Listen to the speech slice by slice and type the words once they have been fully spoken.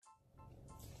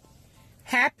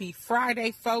Happy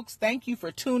Friday, folks. Thank you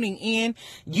for tuning in.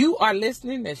 You are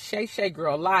listening to Shay Shay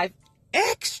Girl Live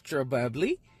Extra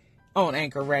Bubbly on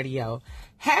Anchor Radio.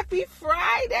 Happy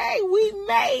Friday. We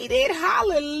made it.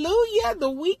 Hallelujah.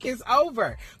 The week is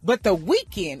over, but the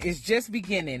weekend is just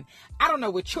beginning. I don't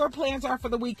know what your plans are for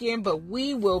the weekend, but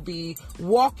we will be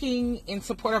walking in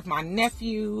support of my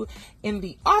nephew in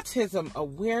the Autism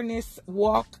Awareness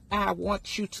Walk. I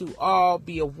want you to all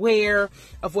be aware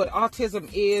of what autism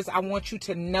is. I want you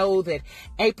to know that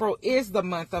April is the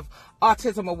month of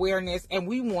autism awareness, and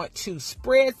we want to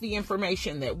spread the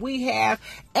information that we have,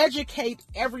 educate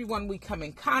everyone we come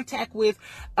in contact with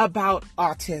about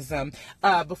autism.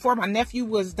 Before my nephew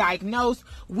was diagnosed,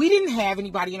 we didn't have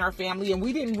anybody in our family, and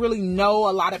we didn't really know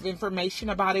a lot of information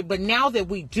about it. But now that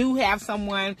we do have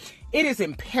someone, it is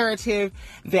imperative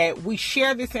that we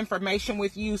share this information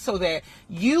with you so that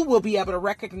you will be able to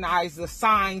recognize the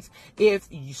signs if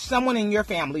someone in your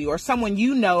family or someone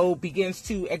you know begins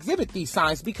to exhibit these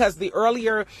signs. Because the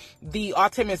earlier the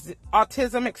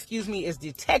autism is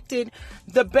detected,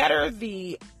 the better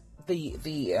the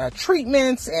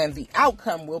treatments and the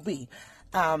outcome will be.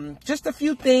 Just a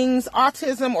few things.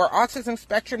 Autism or autism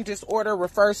spectrum disorder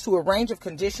refers to a range of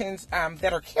conditions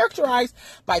that are characterized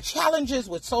by challenges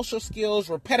with social skills,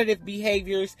 repetitive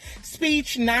behaviors,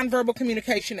 speech, nonverbal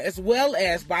communication, as well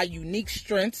as by unique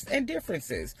strengths and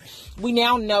differences. We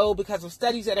now know, because of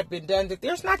studies that have been done, that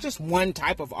there's not just one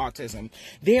type of autism.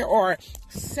 There are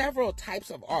several types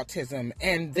of autism,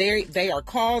 and they are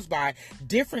caused by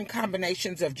different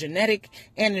combinations of genetic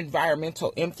and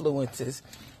environmental influences.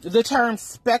 The term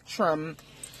spectrum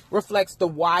reflects the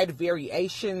wide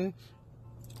variation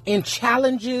in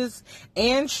challenges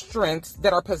and strengths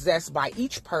that are possessed by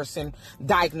each person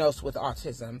diagnosed with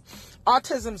autism.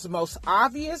 Autism's most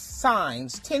obvious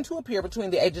signs tend to appear between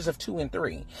the ages of 2 and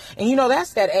 3. And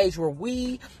that's that age where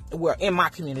we're in my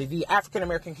community, the African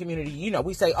American community,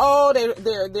 we say, oh,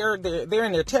 they're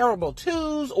in their terrible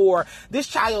twos, or this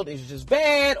child is just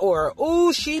bad, or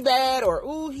ooh, she bad, or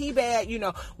ooh, he bad.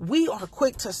 We are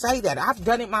quick to say that. I've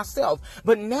done it myself.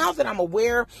 But now that I'm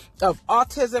aware of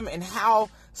autism and how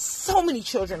so many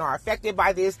children are affected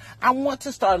by this, I want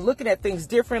to start looking at things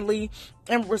differently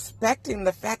and respecting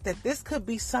the fact that this could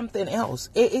be something else.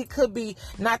 It could be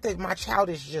not that my child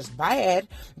is just bad,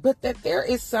 but that there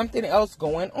is something else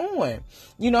going on.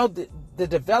 The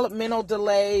developmental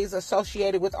delays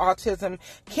associated with autism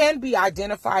can be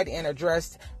identified and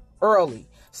addressed early.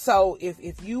 So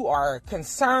if you are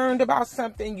concerned about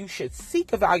something, you should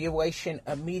seek evaluation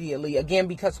immediately. Again,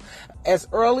 because as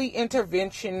early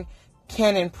intervention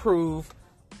can improve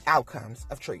outcomes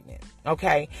of treatment.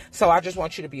 Okay. So I just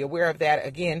want you to be aware of that.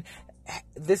 Again,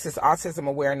 this is Autism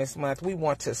Awareness Month. We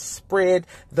want to spread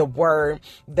the word.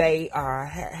 They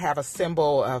have a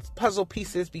symbol of puzzle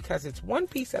pieces because it's one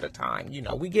piece at a time.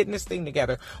 We getting this thing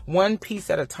together one piece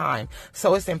at a time.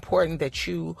 So it's important that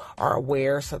you are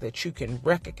aware so that you can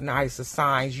recognize the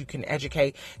signs. You can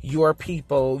educate your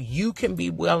people. You can be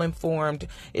well informed.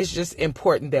 It's just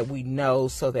important that we know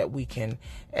so that we can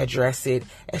address it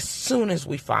as soon as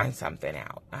we find something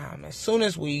out. As soon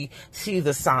as we see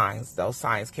the signs, those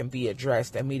signs can be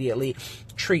addressed immediately.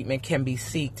 Treatment can be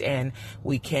sought, and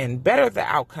we can better the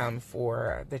outcome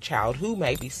for the child who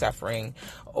may be suffering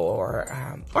or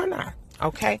not.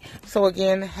 Okay. So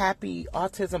again, happy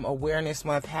Autism Awareness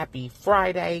Month. Happy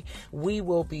Friday. We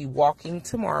will be walking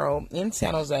tomorrow in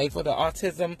San Jose for the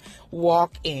Autism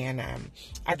Walk. And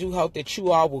I do hope that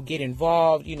you all will get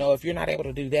involved. If you're not able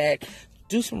to do that,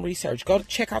 do some research. Go to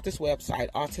check out this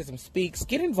website, Autism Speaks.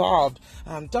 Get involved.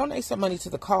 Donate some money to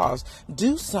the cause.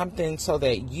 Do something so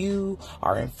that you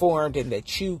are informed and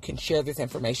that you can share this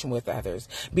information with others.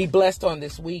 Be blessed on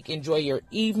this week. Enjoy your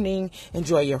evening.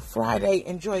 Enjoy your Friday.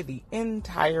 Enjoy the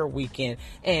entire weekend.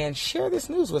 And share this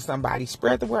news with somebody.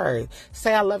 Spread the word.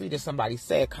 Say I love you to somebody.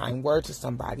 Say a kind word to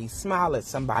somebody. Smile at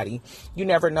somebody. You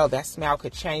never know. That smile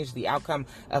could change the outcome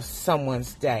of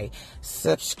someone's day.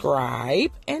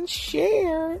 Subscribe and share.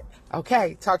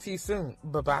 Okay, talk to you soon.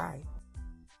 Bye-bye.